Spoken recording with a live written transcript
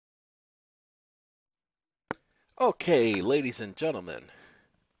Okay, ladies and gentlemen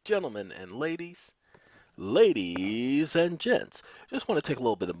and ladies and gents. Just want to take a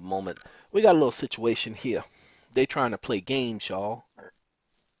little bit of a moment. We got a little situation here. They trying to play games, y'all.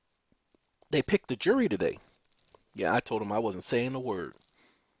 They picked the jury today. Yeah, I told them I wasn't saying a word.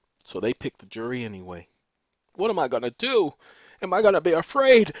 So they picked the jury anyway. What am I gonna do? Am I gonna be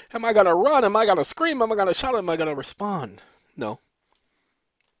afraid? Am I gonna run? Am I gonna scream? Am I gonna shout? Am I gonna respond? No.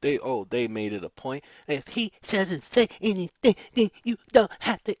 They made it a point. If he doesn't say anything, then you don't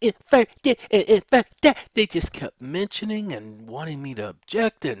have to infer this and infer that. They just kept mentioning and wanting me to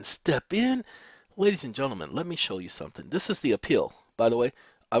object and step in. Ladies and gentlemen, let me show you something. This is the appeal. By the way,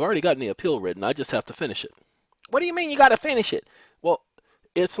 I've already gotten the appeal written. I just have to finish it. What do you mean you got to finish it? Well,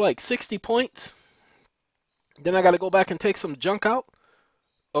 it's like 60 points. Then I got to go back and take some junk out.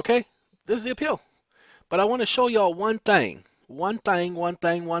 Okay? This is the appeal. But I want to show y'all one thing. One thing.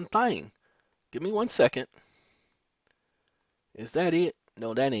 Give me 1 second. Is that it?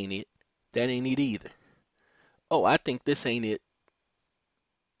 No, that ain't it. That ain't it either. Oh, I think this ain't it.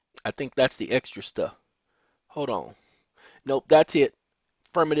 I think that's the extra stuff. Hold on. Nope, that's it.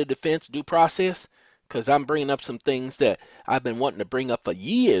 Affirmative defense, due process. Because I'm bringing up some things that I've been wanting to bring up for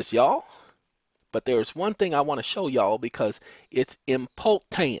years, y'all. But there's one thing I want to show y'all because it's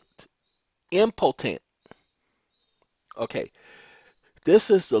impotent. Impotent. Okay.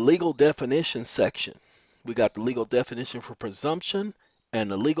 This is the legal definition section. We got the legal definition for presumption and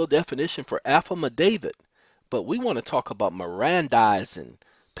the legal definition for affidavit. But we want to talk about Mirandizing.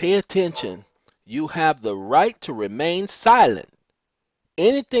 Pay attention. You have the right to remain silent.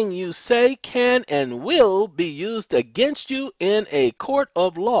 Anything you say can and will be used against you in a court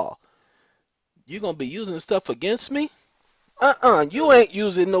of law. You gonna be using stuff against me? You ain't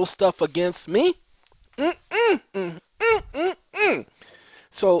using no stuff against me.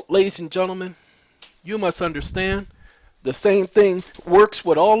 So, ladies and gentlemen, you must understand the same thing works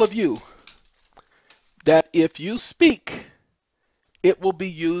with all of you. That if you speak, it will be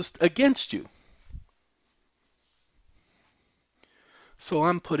used against you. So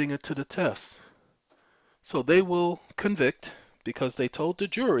I'm putting it to the test. So they will convict because they told the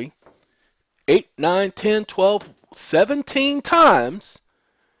jury 8, 9, 10, 12, 17 times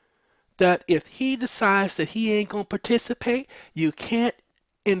that if he decides that he ain't going to participate, you can't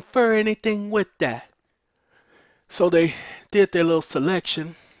infer anything with that. So they did their little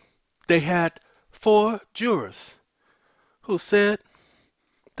selection. They had 4 jurors who said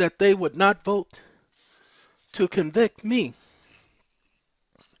that they would not vote to convict me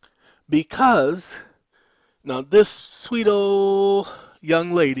because now this sweet old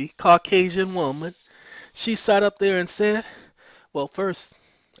young lady, Caucasian woman, she sat up there and said, well, first,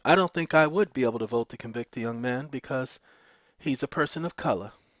 I don't think I would be able to vote to convict the young man because he's a person of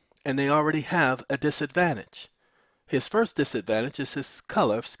color and they already have a disadvantage. His first disadvantage is his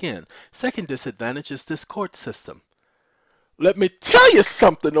color of skin. Second disadvantage is this court system. Let me tell you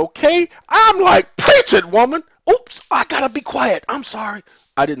something, okay? I'm like, preach it, woman. Oops, I gotta be quiet. I'm sorry.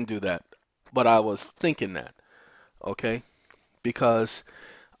 I didn't do that, but I was thinking that, okay? Because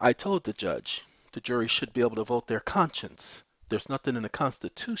I told the judge the jury should be able to vote their conscience. There's nothing in the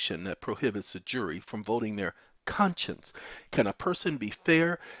Constitution that prohibits a jury from voting their conscience. Can a person be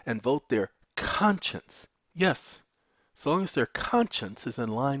fair and vote their conscience? Yes, as long as their conscience is in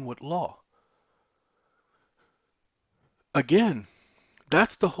line with law. Again,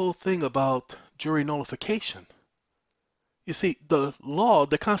 that's the whole thing about jury nullification. You see, the law,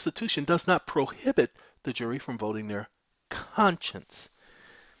 the Constitution, does not prohibit the jury from voting their conscience.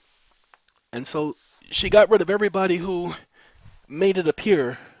 And so she got rid of everybody who made it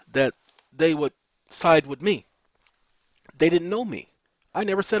appear that they would side with me. They didn't know me. I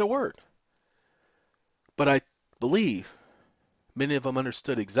never said a word. But I believe many of them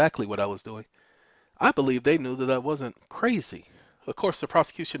understood exactly what I was doing. I believe they knew that I wasn't crazy. Of course, the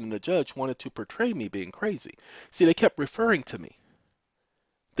prosecution and the judge wanted to portray me being crazy. See, they kept referring to me.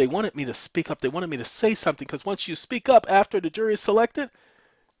 They wanted me to speak up. They wanted me to say something because once you speak up after the jury is selected,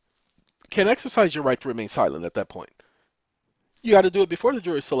 you can't exercise your right to remain silent at that point. You got to do it before the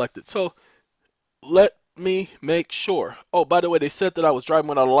jury is selected. So let me make sure. Oh, by the way, they said that I was driving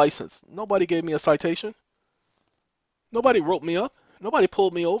without a license. Nobody gave me a citation. Nobody wrote me up. Nobody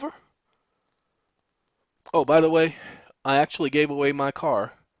pulled me over. Oh, by the way, I actually gave away my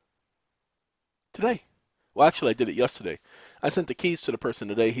car today. Well, actually, I did it yesterday. I sent the keys to the person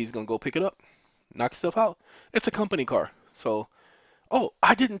today. He's going to go pick it up, knock himself out. It's a company car. So, oh,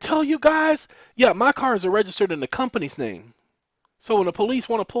 I didn't tell you guys? Yeah, my cars are registered in the company's name. So when the police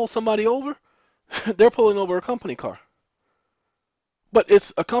want to pull somebody over, they're pulling over a company car. But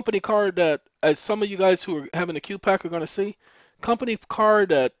it's a company car that as some of you guys who are having a Q pack are going to see, company car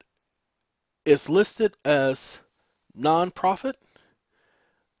that is listed as non-profit,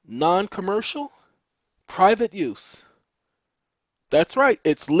 non-commercial, private use. That's right.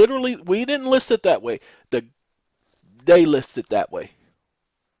 It's literally, we didn't list it that way. The, they list it that way.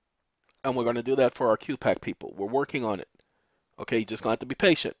 And we're going to do that for our Q pack people. We're working on it. Okay, you just going to have to be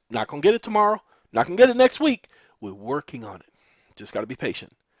patient. Not going to get it tomorrow. Not going to get it next week. We're working on it. Just got to be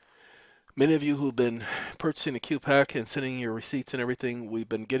patient. Many of you who've been purchasing the Q pack and sending your receipts and everything, we've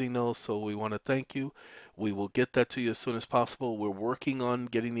been getting those, so we want to thank you. We will get that to you as soon as possible. We're working on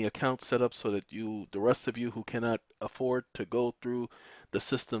getting the account set up so that you, the rest of you who cannot afford to go through the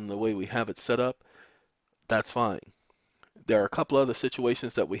system the way we have it set up, that's fine. There are a couple other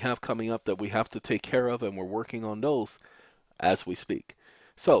situations that we have coming up that we have to take care of, and we're working on those as we speak.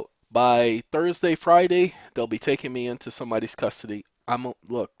 So by Thursday, Friday, they'll be taking me into somebody's custody.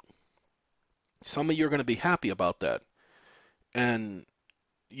 Look, some of you are going to be happy about that, and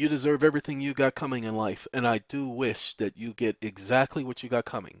you deserve everything you got coming in life. And I do wish that you get exactly what you got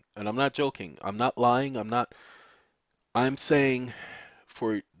coming. And I'm not joking. I'm not lying. I'm saying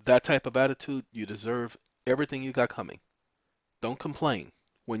for that type of attitude, you deserve everything you got coming. Don't complain.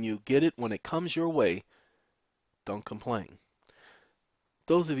 When you get it, when it comes your way, don't complain.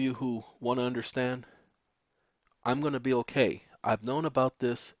 Those of you who want to understand, I'm going to be okay. I've known about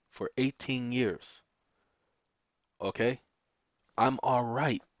this for 18 years. Okay? I'm all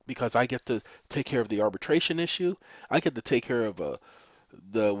right because I get to take care of the arbitration issue. I get to take care of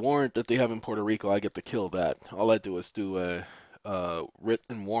the warrant that they have in Puerto Rico. I get to kill that. All I do is do a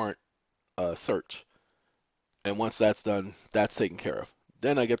written warrant search. And once that's done, that's taken care of.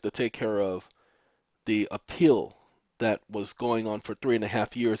 Then I get to take care of the appeal that was going on for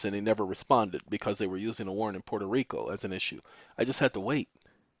 3.5 years and they never responded because they were using a warrant in Puerto Rico as an issue. I just had to wait.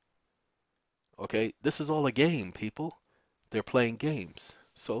 Okay? This is all a game, people. They're playing games.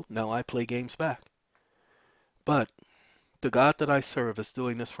 So now I play games back. But the God that I serve is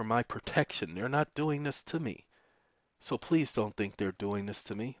doing this for my protection. They're not doing this to me. So please don't think they're doing this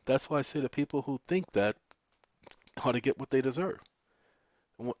to me. That's why I say the people who think that ought to get what they deserve.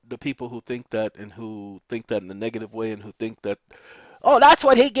 The people who think that and who think that in a negative way and who think that, oh, that's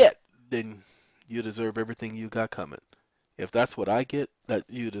what he get, then you deserve everything you got coming. If that's what I get, that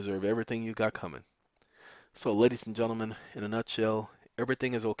you deserve everything you got coming. So, ladies and gentlemen, in a nutshell,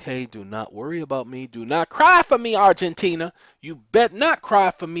 everything is okay. Do not worry about me. Do not cry for me, Argentina. You bet not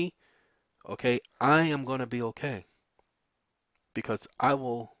cry for me. Okay? I am going to be okay. Because I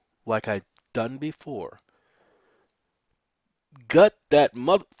will, like I've done before, gut that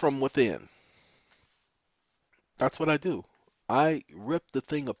mother from within. That's what I do. I rip the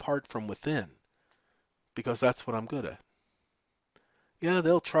thing apart from within because that's what I'm good at. Yeah,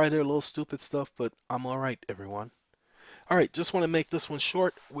 they'll try their little stupid stuff, but I'm all right, everyone. All right, just want to make this one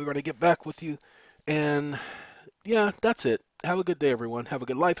short. We're going to get back with you. And yeah, that's it. Have a good day, everyone. Have a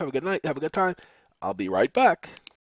good life. Have a good night. Have a good time. I'll be right back.